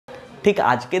ঠিক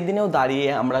আজকের দিনেও দাঁড়িয়ে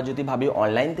আমরা যদি ভাবি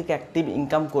অনলাইন থেকে অ্যাক্টিভ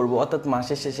ইনকাম করব, অর্থাৎ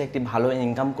মাসের শেষে একটি ভালো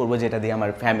ইনকাম করব যেটা দিয়ে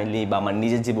আমার ফ্যামিলি বা আমার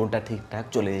নিজের জীবনটা ঠিকঠাক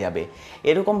চলে যাবে,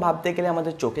 এরকম ভাবতে গেলে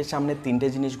আমাদের চোখের সামনে তিনটে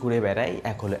জিনিস ঘুরে বেড়ায়।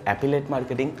 এক হলো অ্যাফিলিয়েট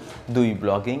মার্কেটিং, দুই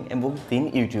ব্লগিং এবং তিন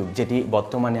ইউটিউব, যেটি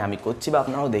বর্তমানে আমি করছি বা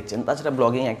আপনারাও দেখছেন। তাছাড়া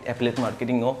ব্লগিং, অ্যাফিলিয়েট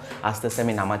মার্কেটিংও আস্তে আস্তে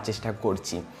আমি নামার চেষ্টা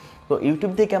করছি। তো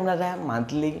ইউটিউব থেকে আপনারা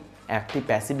মান্থলি একটি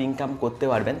প্যাসিভ ইনকাম করতে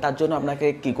পারবেন। তার জন্য আপনাকে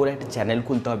কী করে একটা চ্যানেল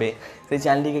খুলতে হবে, সেই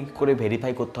চ্যানেলটিকে কী করে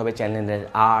ভেরিফাই করতে হবে, চ্যানেলের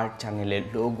আর্ট, চ্যানেলের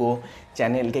লোগো,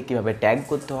 চ্যানেলকে কীভাবে ট্যাগ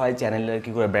করতে হয়, চ্যানেলের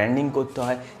কী করে ব্র্যান্ডিং করতে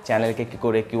হয়, চ্যানেলকে কী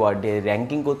করে কিওয়ার্ডে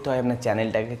র্যাঙ্কিং করতে হয়, আপনার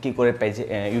চ্যানেলটাকে কী করে পেজে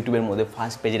ইউটিউবের মধ্যে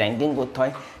ফার্স্ট পেজে র্যাঙ্কিং করতে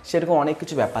হয়, সেরকম অনেক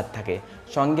কিছু ব্যাপার থাকে।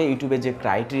 সঙ্গে ইউটিউবে যে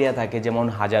ক্রাইটেরিয়া থাকে, যেমন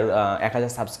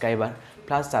 1000 সাবস্ক্রাইবার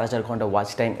প্লাস 4000 ঘন্টা ওয়াচ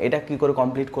টাইম, এটা কী করে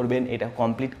কমপ্লিট করবেন, এটা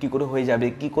কমপ্লিট কী করে হয়ে যাবে,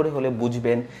 কী করে হলে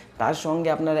বুঝবেন, তার সঙ্গে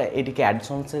আপনারা এটিকে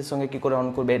অ্যাডসেন্সের সঙ্গে কী করে অন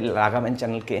করবে লাগাবেন,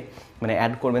 চ্যানেলকে মানে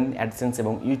অ্যাড করবেন অ্যাডসেন্স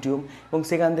এবং ইউটিউব, এবং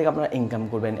সেখান থেকে আপনারা ইনকাম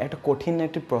করবেন। একটা কঠিন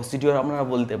একটি প্রসিডিওর আপনারা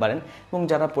বলতে পারেন, এবং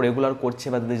যারা রেগুলার করছে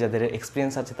বা যাদের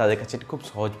এক্সপিরিয়েন্স আছে তাদের কাছে এটি খুব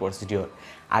সহজ প্রসিডিওর।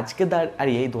 আজকে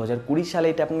এই 2020 সালে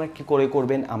এটা আপনারা কী করে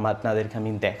করবেন আপনাদেরকে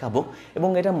আমি দেখাবো, এবং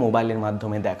এটা মোবাইলের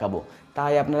মাধ্যমে দেখাবো।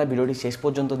 তাই আপনারা ভিডিওটি শেষ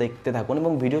পর্যন্ত দেখতে থাকুন,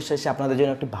 এবং ভিডিও শেষে আপনাদের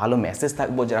জন্য একটি ভালো মেসেজ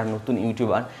থাকবো যারা নতুন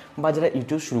ইউটিউবার বা যারা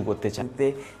ইউটিউব শুরু করতে চাইতে,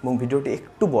 এবং ভিডিওটি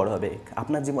একটু বড় হবে।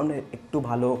 আপনার জীবনে একটু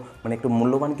ভালো একটু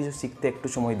মূল্যবান কিছু শিখতে একটু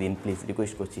সময় দিন, প্লিজ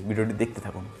রিকোয়েস্ট করছি, ভিডিওটি দেখতে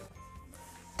থাকুন।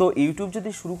 তো ইউটিউব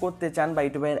যদি শুরু করতে চান বা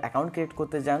ইউটিউবের অ্যাকাউন্ট ক্রিয়েট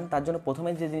করতে চান, তার জন্য প্রথমে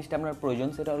যে জিনিসটা আপনার প্রয়োজন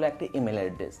সেটা হলো একটা ইমেল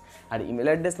অ্যাড্রেস। আর ইমেল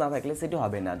অ্যাড্রেস না থাকলে সেটি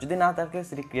হবে না। যদি না থাকলে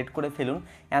সেটি ক্রিয়েট করে ফেলুন।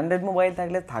 অ্যান্ড্রয়েড মোবাইল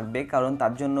থাকলে থাকবে, কারণ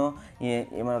তার জন্য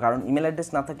কারণ ইমেল অ্যাড্রেস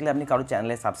না থাকলে আপনি কারো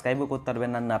চ্যানেলে সাবস্ক্রাইবও করতে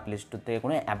পারবেন না প্লে স্টোর থেকে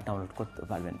কোনো অ্যাপ ডাউনলোড করতে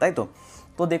পারবেন, তাই তো।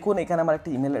 তো দেখুন এখানে আমার একটা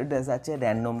ইমেল অ্যাড্রেস আছে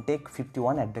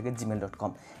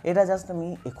randomtech51@gmail.com। এটা জাস্ট আমি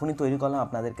এখনই তৈরি করলাম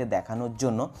আপনাদেরকে দেখানোর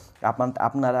জন্য।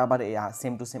 আপনারা আবার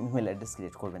same to same email address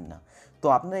create করবেন না। তো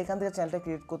আপনারা এখান থেকে চ্যানেলটা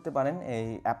ক্রিয়েট করতে পারেন এই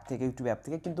অ্যাপ থেকে, ইউটিউব অ্যাপ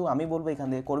থেকে, কিন্তু আমি বলবো এখান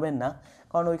থেকে করবেন না,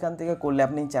 কারণ ওইখান থেকে করলে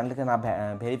আপনি চ্যানেলটাকে না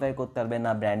ভেরিফাই করতে পারবেন,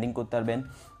 না ব্র্যান্ডিং করতে পারবেন,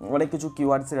 অনেক কিছু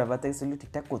কিওয়ার্ডসের ব্যাপার থেকে সেগুলো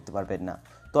ঠিকঠাক করতে পারবেন না।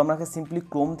 তো আপনাকে সিম্পলি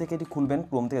ক্রোম থেকে এটি খুলবেন,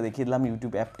 ক্রোম থেকে দেখিয়ে দিলাম,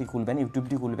 ইউটিউব অ্যাপটি খুলবেন,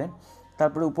 ইউটিউবটি খুলবেন,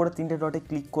 তারপরে উপরে 3টে ডটে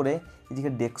ক্লিক করে এদিকে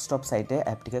ডেস্কটপ সাইটে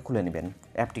অ্যাপটিকে খুলে নেবেন,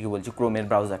 অ্যাপটিকে বলছি ক্রোমের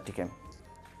ব্রাউজারটিকে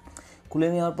খুলে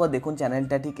নেওয়ার পর দেখুন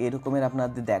চ্যানেলটা ঠিক এরকমের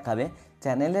আপনাদের দেখাবে।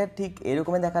 চ্যানেলের ঠিক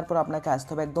এরকমের দেখার পর আপনাকে আসতে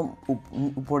হবে একদম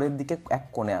উপরের দিকে এক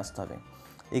কোণে আসতে হবে,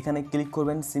 এখানে ক্লিক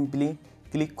করবেন। সিম্পলি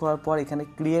ক্লিক করার পর এখানে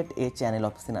ক্রিয়েট এ চ্যানেল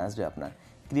অপশান আসবে আপনার,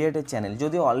 ক্রিয়েট এ চ্যানেল।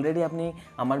 যদি অলরেডি আপনি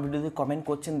আমার ভিডিওতে কমেন্ট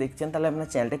করছেন দেখছেন, তাহলে আপনার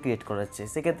চ্যানেলটা ক্রিয়েট করা হচ্ছে,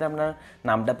 সেক্ষেত্রে আপনার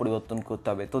নামটা পরিবর্তন করতে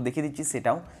হবে। তো দেখিয়ে দিচ্ছি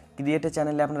সেটাও। ক্রিয়েট এ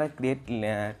চ্যানেলে আপনারা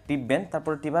টিপবেন,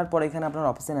 তারপর টিপার পর এখানে আপনার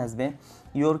অপশান আসবে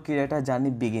your creator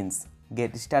journey begins,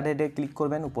 gate স্টার্টেডে click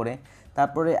করবেন উপরে।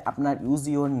 তারপরে আপনার ইউজ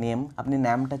ইউর নেম, আপনি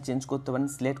নামটা চেঞ্জ করতে পারেন,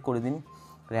 সিলেক্ট করে দিন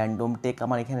র্যান্ডম টেক,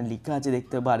 আমার এখানে লেখা আছে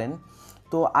দেখতে পারেন।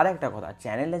 তো আর একটা কথা,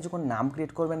 চ্যানেলে যখন নাম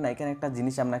ক্রিয়েট করবেন না, এখানে একটা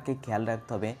জিনিস আপনাকে খেয়াল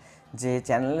রাখতে হবে যে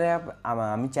চ্যানেলে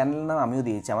আমি চ্যানেলের নাম আমিও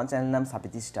দিয়েছি, আমার চ্যানেলের নাম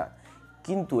সাবিত স্টার,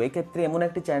 কিন্তু এক্ষেত্রে এমন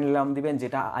একটি চ্যানেলের নাম দিবেন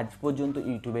যেটা আজ পর্যন্ত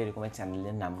ইউটিউবে এরকমের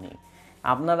চ্যানেলের নাম নেই।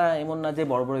 আপনারা এমন না যে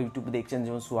বড় বড় ইউটিউব দেখছেন,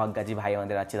 যেমন সোহাগ গাজী ভাই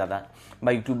আমাদের আছে দাদা, বা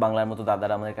ইউটিউব বাংলার মতো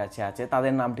দাদারা আমাদের কাছে আছে,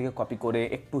 তাদের নামটিকে কপি করে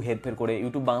একটু হেরফের করে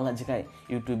ইউটিউব বাংলার জায়গায়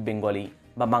ইউটিউব বেঙ্গলি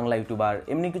বা বাংলা ইউটিউবার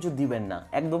এমনি কিছু দিবেন না,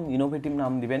 একদম ইনোভেটিভ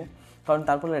নাম দিবেন, কারণ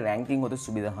তার ফলে র্যাঙ্কিং হতে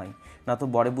সুবিধা হয়, না তো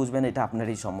বড় বুঝবেন এটা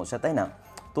আপনারই সমস্যা, তাই না।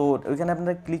 তো ওইখানে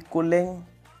আপনারা ক্লিক করলেন,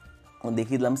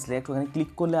 দেখিয়ে দিলাম সিলেক্ট, ওখানে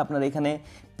ক্লিক করলে আপনার এখানে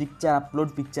পিকচার আপলোড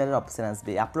পিকচারের অপশান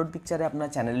আসবে, আপলোড পিকচারে আপনার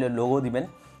চ্যানেলের লোগো দিবেন।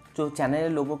 তো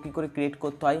চ্যানেলের লোগো কী করে ক্রিয়েট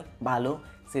করতে হয় ভালো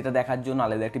সেটা দেখার জন্য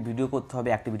আলাদা একটি ভিডিও করতে হবে,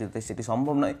 একটি ভিডিওতে সেটি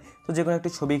সম্ভব নয়। তো যে কোনো একটি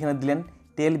ছবি এখানে দিলেন,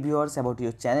 টেল ভিউয়ার্স অ্যাবাউট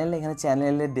ইউর চ্যানেল, এখানে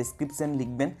চ্যানেলের ডেসক্রিপশন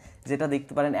লিখবেন, যেটা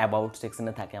দেখতে পারেন অ্যাবাউট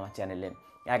সেকশনে থাকে আমার চ্যানেলে,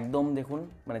 একদম দেখুন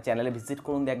মানে চ্যানেলে ভিজিট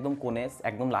করুন, একদম কোণে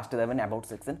একদম লাস্টে যাবেন অ্যাবাউট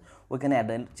সেকশন, ওইখানে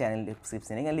অ্যাডাল্ট চ্যানেল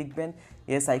ডেসক্রিপশন, এখানে লিখবেন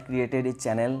S I created A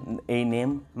channel, এই name,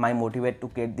 my motivate to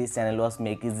create this channel was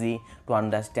make easy to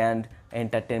understand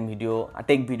entertain video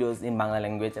take videos in Bangla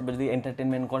language, এবার যদি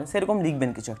এন্টারটেনমেন্ট করেন সেরকম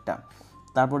লিখবেন কিছু একটা।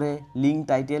 তারপরে লিঙ্ক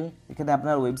টাইটেল, এখানে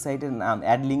আপনার ওয়েবসাইটের নাম,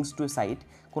 অ্যাড লিঙ্কস টু সাইট,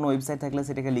 কোনো ওয়েবসাইট থাকলে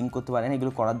সেটাকে লিঙ্ক করতে পারেন,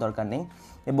 এগুলো করার দরকার নেই।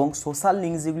 এবং সোশ্যাল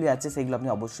লিঙ্কস যেগুলি আছে সেগুলো আপনি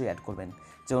অবশ্যই অ্যাড করবেন,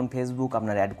 যেমন ফেসবুক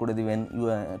আপনার অ্যাড করে দেবেন,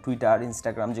 টুইটার,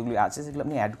 ইনস্টাগ্রাম যেগুলি আছে সেগুলো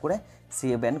আপনি অ্যাড করে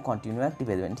সেভ অ্যান্ড কন্টিনিউ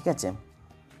টিপে দেবেন, ঠিক আছে।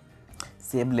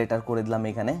 সেভ লেটার করে দিলাম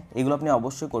এখানে, এগুলো আপনি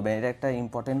অবশ্যই করবেন, এটা একটা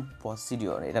ইম্পর্টেন্ট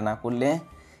প্রসিডিওর, এটা না করলে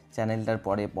চ্যানেলটার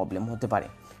পরে প্রবলেম হতে পারে।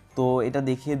 তো এটা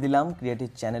দেখিয়ে দিলাম, ক্রিয়েটিভ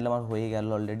চ্যানেল আমার হয়ে গেল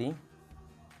অলরেডি।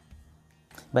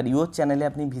 এবার ইউর চ্যানেলে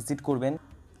আপনি ভিজিট করবেন।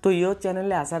 তো ইউর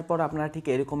চ্যানেলে আসার পর আপনারা ঠিক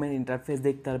এরকমের ইন্টারফেস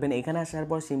দেখতে পারবেন। এখানে আসার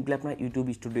পর সিম্পলি আপনার ইউটিউব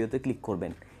স্টুডিওতে ক্লিক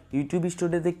করবেন। ইউটিউব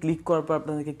স্টুডিওতে ক্লিক করার পর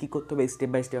আপনাদেরকে কী করতে হবে স্টেপ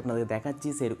বাই স্টেপ আপনাদের দেখাচ্ছি,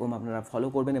 সেরকম আপনারা ফলো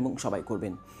করবেন এবং সবাই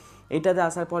করবেন। এটাতে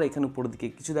আসার পর এখানে উপর দিকে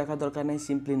কিছু দেখার দরকার নেই,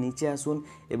 সিম্পলি নিচে আসুন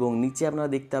এবং নিচে আপনারা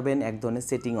দেখতে পাবেন এক ধরনের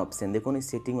সেটিং অপশান। দেখুন এই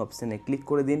সেটিং অপশানে ক্লিক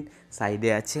করে দিন, সাইডে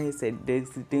আছে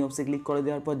সেটিং অপশানে ক্লিক করে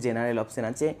দেওয়ার পর জেনারেল অপশান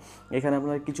আছে। এখানে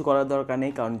আপনার কিছু করার দরকার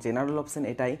নেই, কারণ জেনারেল অপশান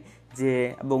এটাই যে,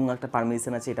 এবং একটা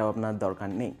পারমিশন আছে, এটাও আপনার দরকার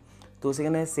নেই। তো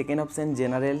সেখানে সেকেন্ড অপশান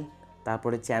জেনারেল,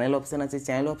 তারপরে চ্যানেল অপশান আছে।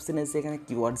 চ্যানেল অপশানে এসে এখানে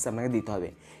কিওয়ার্ডস আপনাকে দিতে হবে।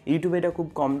 ইউটিউবে এটা খুব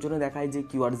কম জনে দেখায় যে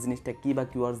কিওয়ার্ডস জিনিসটা কী বা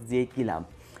কিওয়ার্ডস দিয়ে কী লাভ,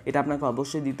 এটা আপনাকে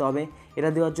অবশ্যই দিতে হবে। এটা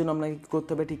দেওয়ার জন্য আপনাকে কী করতে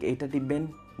হবে, ঠিক এইটা টিপবেন,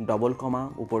 ডবল কমা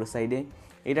উপরের সাইডে।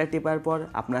 এটা টেপার পর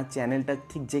আপনার চ্যানেলটা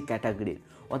ঠিক যে ক্যাটাগরির,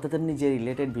 অর্থাৎ আপনি যে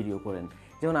রিলেটেড ভিডিও করেন,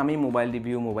 যেমন আমি মোবাইল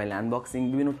রিভিউ, মোবাইল আনবক্সিং,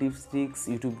 বিভিন্ন টিপস ট্রিক্স,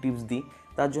 ইউটিউব টিপস দিই,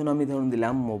 তার জন্য আমি ধরুন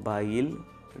দিলাম মোবাইল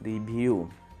রিভিউ।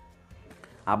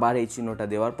 আবার এই চিহ্নটা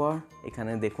দেওয়ার পর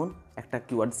এখানে দেখুন একটা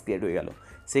কিওয়ার্ডস ক্রিয়েট হয়ে গেল।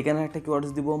 সেখানে একটা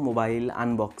কিওয়ার্ডস দিব মোবাইল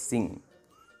আনবক্সিং।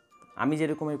 আমি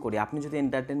যেরকমই করি, আপনি যদি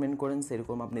এন্টারটেনমেন্ট করেন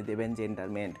সেরকম আপনি দেবেন যে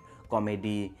এন্টারটেনমেন্ট,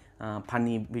 কমেডি,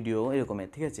 ফানি ভিডিও এরকমের,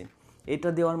 ঠিক আছে। এটা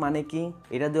দেওয়ার মানে কি,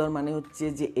 এটা দেওয়ার মানে হচ্ছে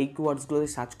যে এই কিওয়ার্ডসগুলোতে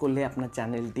সার্চ করলে আপনার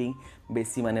চ্যানেলটি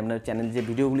বেশি, মানে আপনার চ্যানেল যে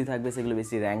ভিডিওগুলি থাকবে সেগুলো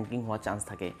বেশি র্যাঙ্কিং হওয়ার চান্স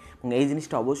থাকে, এবং এই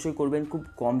জিনিসটা অবশ্যই করবেন, খুব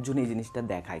কম জন এই জিনিসটা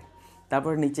দেখায়।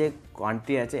 তারপর নিচে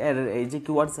কান্ট্রি আছে, আর এই যে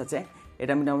কিওয়ার্ডস আছে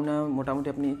এটা মোটামুটি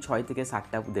আপনি 6 থেকে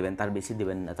 7টা দেবেন, তার বেশি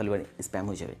দেবেন না, তাহলে স্প্যাম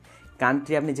হয়ে যাবে।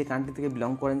 কান্ট্রি, আপনি যে কান্ট্রি থেকে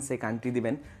বিলং করেন সেই কান্ট্রি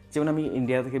দিবেন। যেমন আমি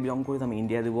ইন্ডিয়া থেকে বিলং করি, তো আমি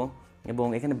ইন্ডিয়া দেবো। এবং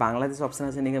এখানে বাংলাদেশ অপশান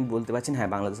আছে, এখানে বলতে পারছেন হ্যাঁ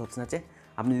বাংলাদেশ অপশান আছে,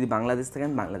 আপনি যদি বাংলাদেশ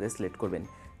থাকেন বাংলাদেশ সিলেক্ট করবেন।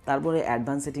 তারপরে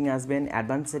অ্যাডভান্স সেটিংয়ে আসবেন।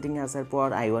 অ্যাডভান্স সেটিংয়ে আসার পর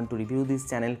I want to review this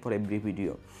channel for every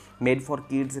video made for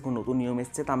kids, এখন নতুন নিয়ম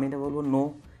এসছে, তো আমি এটা বলবো no,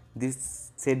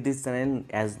 this channel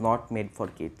as not made for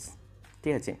kids,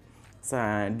 ঠিক আছে।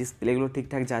 ডিসপ্লেগুলো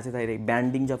ঠিকঠাক যা আছে তাই।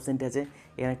 ব্র্যান্ডিং যে অপশানটি আছে,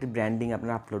 এখানে একটি ব্র্যান্ডিং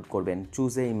আপনারা আপলোড করবেন।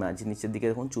 চুজ এ ইমেজ, নিচের দিকে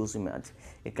দেখুন চুজ ইমেজ,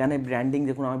 এখানে ব্র্যান্ডিং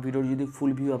দেখুন। আমার ভিডিওর যদি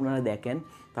ফুল ভিউ আপনারা দেখেন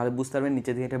তাহলে বুঝতে পারবেন,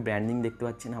 নিচের দিকে একটা ব্র্যান্ডিং দেখতে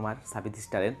পাচ্ছেন, আমার সাবিত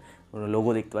স্টারের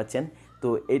লোগো দেখতে পাচ্ছেন। তো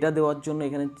এটা দেওয়ার জন্য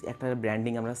এখানে একটা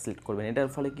ব্র্যান্ডিং আমরা সিলেক্ট করবেন। এটার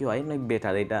ফলে কী হয়, অনেক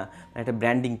বেটার, এটা একটা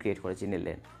ব্র্যান্ডিং ক্রিয়েট করে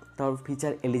চ্যানেলের। তারপর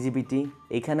ফিচার এলিজিবিলিটি,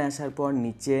 এখানে আসার পর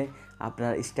নিচে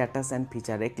আপনার স্ট্যাটাস অ্যান্ড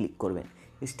ফিচারে ক্লিক করবেন।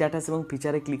 স্ট্যাটাস এবং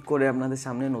ফিচারে ক্লিক করে আপনাদের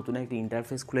সামনে নতুন একটি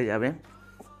ইন্টারফেস খুলে যাবে,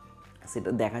 সেটা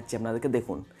দেখাচ্ছি আপনাদেরকে।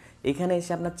 দেখুন এখানে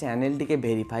এসে আপনার চ্যানেলটিকে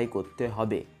ভেরিফাই করতে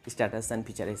হবে। স্ট্যাটাস অ্যান্ড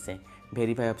ফিচারে এসে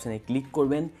ভেরিফাই অপশানে ক্লিক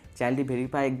করবেন, চ্যানেলটি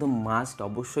ভেরিফাই একদম মাস্ট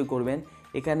অবশ্যই করবেন।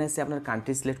 এখানে এসে আপনার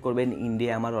কান্ট্রি সিলেক্ট করবেন,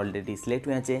 ইন্ডিয়া আমার অলরেডি সিলেক্ট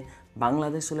হয়ে আছে,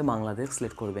 বাংলাদেশ হলে বাংলাদেশ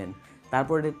সিলেক্ট করবেন।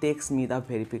 তারপরে টেক্সট মি দ্য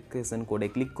ভেরিফিকেশন কোডে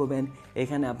ক্লিক করবেন,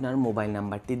 এখানে আপনার মোবাইল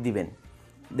নাম্বারটি দিবেন।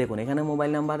 দেখুন এখানে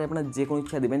মোবাইল নাম্বারে আপনার যে কোনো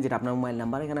ইচ্ছা দেবেন, যেটা আপনার মোবাইল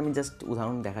নাম্বার। এখানে আমি জাস্ট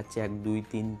উদাহরণ দেখাচ্ছি, 1 2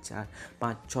 3 4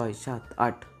 5 6 7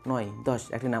 8 9 10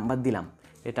 একটি নাম্বার দিলাম,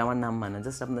 এটা আমার নাম্বার না,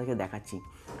 জাস্ট আপনাদেরকে দেখাচ্ছি।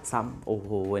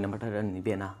 ওই নাম্বারটা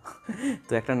নিবে না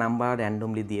তো একটা নাম্বার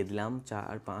র্যান্ডমলি দিয়ে দিলাম,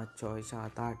 4 5 6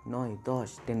 7 8 9 10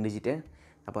 10 ডিজিটের।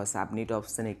 তারপর সাবমিট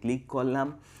অপশানে ক্লিক করলাম।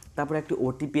 তারপর একটি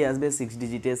ওটিপি আসবে 6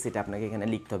 ডিজিটের, সেটা আপনাকে এখানে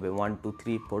লিখতে হবে 1 2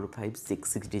 3 4 5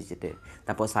 6 ডিজিটের।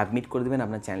 তারপর সাবমিট করে দেবেন,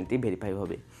 আপনার চ্যানেলটি ভেরিফাই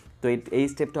হবে। তো এই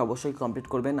স্টেপটা অবশ্যই কমপ্লিট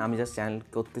করবেন। আমি জাস্ট চ্যানেল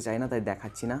করতে চাই না তাই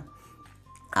দেখাচ্ছি না,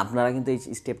 আপনারা কিন্তু এই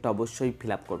স্টেপটা অবশ্যই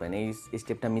ফিল আপ করবেন, এই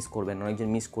স্টেপটা মিস করবেন, অনেকজন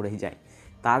মিস করেই যায়।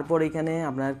 তারপর এখানে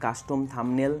আপনার কাস্টম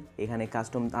থাম্বনেল, এখানে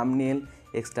কাস্টম থাম্বনেল,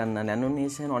 এক্সটার্নাল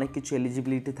অ্যানোটেশন, অনেক কিছু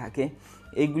এলিজিবিলিটি থাকে।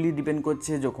 এইগুলি ডিপেন্ড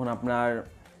করছে যখন আপনার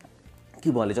কী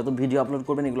বলে, যত ভিডিও আপলোড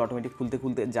করবেন এগুলো অটোমেটিক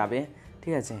খুলতে যাবে,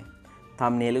 ঠিক আছে।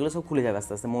 থাম্বনেল এগুলো সব খুলে যাবে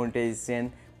আস্তে আস্তে।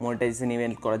 মনিটাইজেশন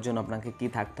ইভেন্ট করার জন্য আপনাকে কী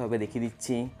থাকতে হবে দেখিয়ে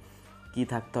দিচ্ছি, কী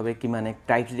থাকতে হবে, কি মানে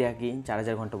ক্রাইটেরিয়া কি,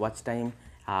 4000 ঘন্টা ওয়াচ টাইম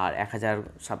আর 1000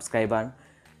 সাবস্ক্রাইবার।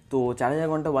 তো 4000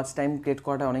 ঘন্টা ওয়াচ টাইম ক্রিয়েট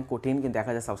করাটা অনেক কঠিন, কিন্তু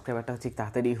 1000 সাবস্ক্রাইবারটা ঠিক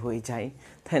তাড়াতাড়ি হয়ে যায়,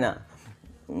 তাই না।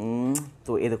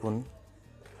 তো দেখুন,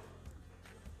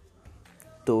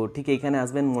 তো ঠিক এইখানে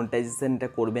আসবেন, মনিটাইজেশনটা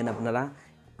করবেন আপনারা,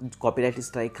 কপিরাইট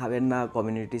স্ট্রাইক খাবেন না,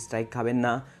 কমিউনিটি স্ট্রাইক খাবেন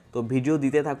না। তো ভিডিও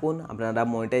দিতে থাকুন, আপনারা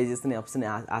মনিটাইজেশন অপশানে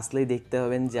আসলেই দেখতে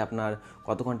পাবেন যে আপনার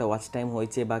কত ঘন্টা ওয়াচ টাইম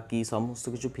হয়েছে বা কী সমস্ত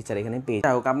কিছু ফিচার এখানে পেয়ে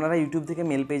যাই হোক। আপনারা ইউটিউব থেকে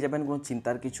মেল পেয়ে যাবেন, কোনো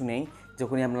চিন্তার কিছু নেই,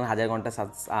 যখনই আপনার 1000 ঘন্টা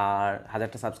আর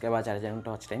 1000টা সাবস্ক্রাইবার 4000 ঘন্টা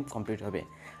ওয়াচ টাইম কমপ্লিট হবে।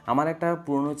 আমার একটা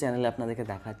পুরনো চ্যানেলে আপনাদেরকে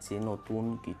দেখাচ্ছি, নতুন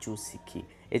কিছু শিখি।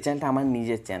 এই চ্যানেলটা আমার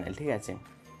নিজের চ্যানেল, ঠিক আছে।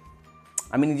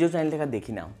 আমি নিজেও চ্যানেলটাকে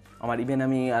দেখি না, আমার ইভেন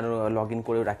আমি আর লগ ইন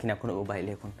করেও রাখি না কোনো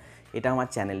মোবাইলে এখন। এটা আমার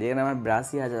চ্যানেল, যেখানে আমার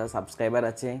 82,000 সাবস্ক্রাইবার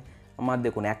আছে। আমার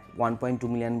দেখুন 1.2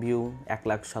 মিলিয়ন ভিউ,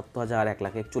 1,70,000,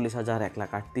 1,41,000,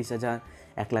 1,38,000,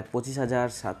 1,25,000,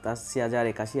 87,000,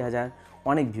 81,000,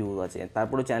 অনেক ভিউ আছে।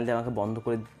 তারপরে চ্যানেলটা আমাকে বন্ধ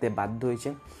করে দিতে বাধ্য হয়েছে,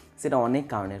 সেটা অনেক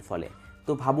কারণের ফলে।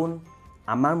 তো ভাবুন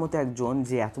আমার মতো একজন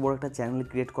যে এত বড় একটা চ্যানেল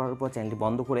ক্রিয়েট করার পর চ্যানেলটি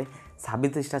বন্ধ করে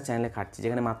সাবিত স্টার চ্যানেলে খাটছে,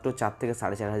 যেখানে মাত্র 4 থেকে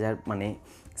 4,500 মানে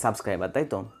সাবস্ক্রাইবার, তাই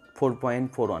তো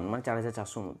 4.41 মানে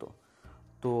 4,400 মতো।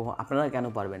 তো আপনারা কেন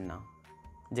পারবেন না?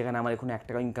 যেখানে আমার এখনো 1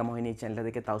 টাকা ইনকাম হয়নি এই চ্যানেলটা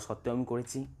দেখে, তাও সত্ত্বেও আমি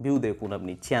করেছি। ভিউ দেখুন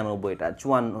আপনি 96টা,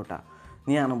 54টা,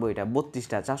 99টা,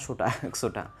 32টা, 400টা,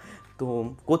 100টা। তো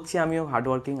করছি আমিও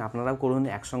হার্ডওয়ার্কিং, আপনারাও করুন,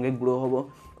 একসঙ্গে গ্রো হব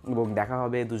এবং দেখা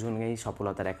হবে দুজনেই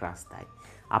সফলতার এক রাস্তায়।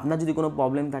 আপনার যদি কোনো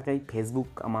প্রবলেম থাকে ফেসবুক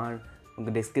আমার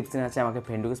ডেসক্রিপশানে আছে, আমাকে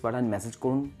ফ্রেন্ড রিকোয়েস্ট পাঠান, মেসেজ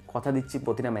করুন, কথা দিচ্ছি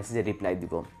প্রতিটা মেসেজে রিপ্লাই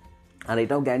দিব। আর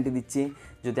এটাও গ্যারান্টি দিচ্ছি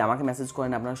যদি আমাকে মেসেজ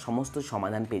করেন আপনারা সমস্ত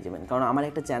সমাধান পেয়ে যাবেন, কারণ আমার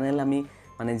একটা চ্যানেল আমি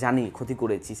মানে জানি ক্ষতি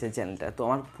করেছি সেই চ্যানেলটা, তো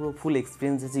আমার পুরো ফুল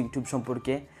এক্সপিরিয়েন্স আছে ইউটিউব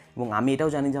সম্পর্কে। এবং আমি এটাও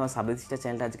জানি যে আমার সাবিত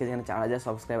চ্যানেলটা আজকে যেখানে 4000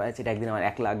 সাবস্ক্রাইবার আছে, এটা একদিন আমার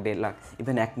 1 লাখ, 1.5 লাখ,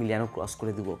 ইভেন 1 মিলিয়নও ক্রস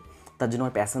করে দেবো। তার জন্য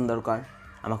আমার প্যাশন দরকার,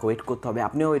 আমাকে ওয়েট করতে হবে,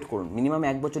 আপনিও ওয়েট করুন। মিনিমাম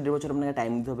 1 বছর 1.5 বছর আপনাকে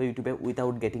টাইম দিতে হবে ইউটিউবে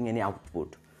উইথাউট গেটিং এনি আউটপুট,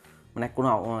 মানে কোনো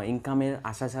ইনকামের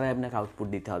আশা ছাড়াই আপনাকে আউটপুট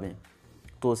দিতে হবে।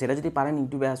 তো সেটা যদি পারেন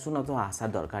ইউটিউবে আসুন, অত আসার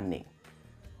দরকার নেই।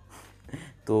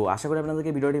 তো আশা করি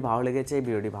আপনাদেরকে ভিডিওটি ভালো লেগেছে।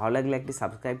 ভিডিওটি ভালো লাগলে একটি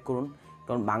সাবস্ক্রাইব করুন,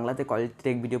 কারণ বাংলাতে কোয়ালিটি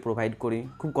টেক ভিডিও প্রোভাইড করি,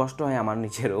 খুব কষ্ট হয় আমার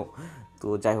নিজেরও। তো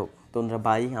যাই হোক, তোমরা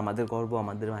বাই, আমাদের গর্ব,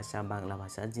 আমাদের ভাষা বাংলা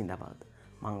ভাষা জিন্দাবাদ।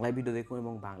 বাংলায় ভিডিও দেখুন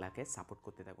এবং বাংলাকে সাপোর্ট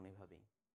করতে থাকুন এইভাবেই।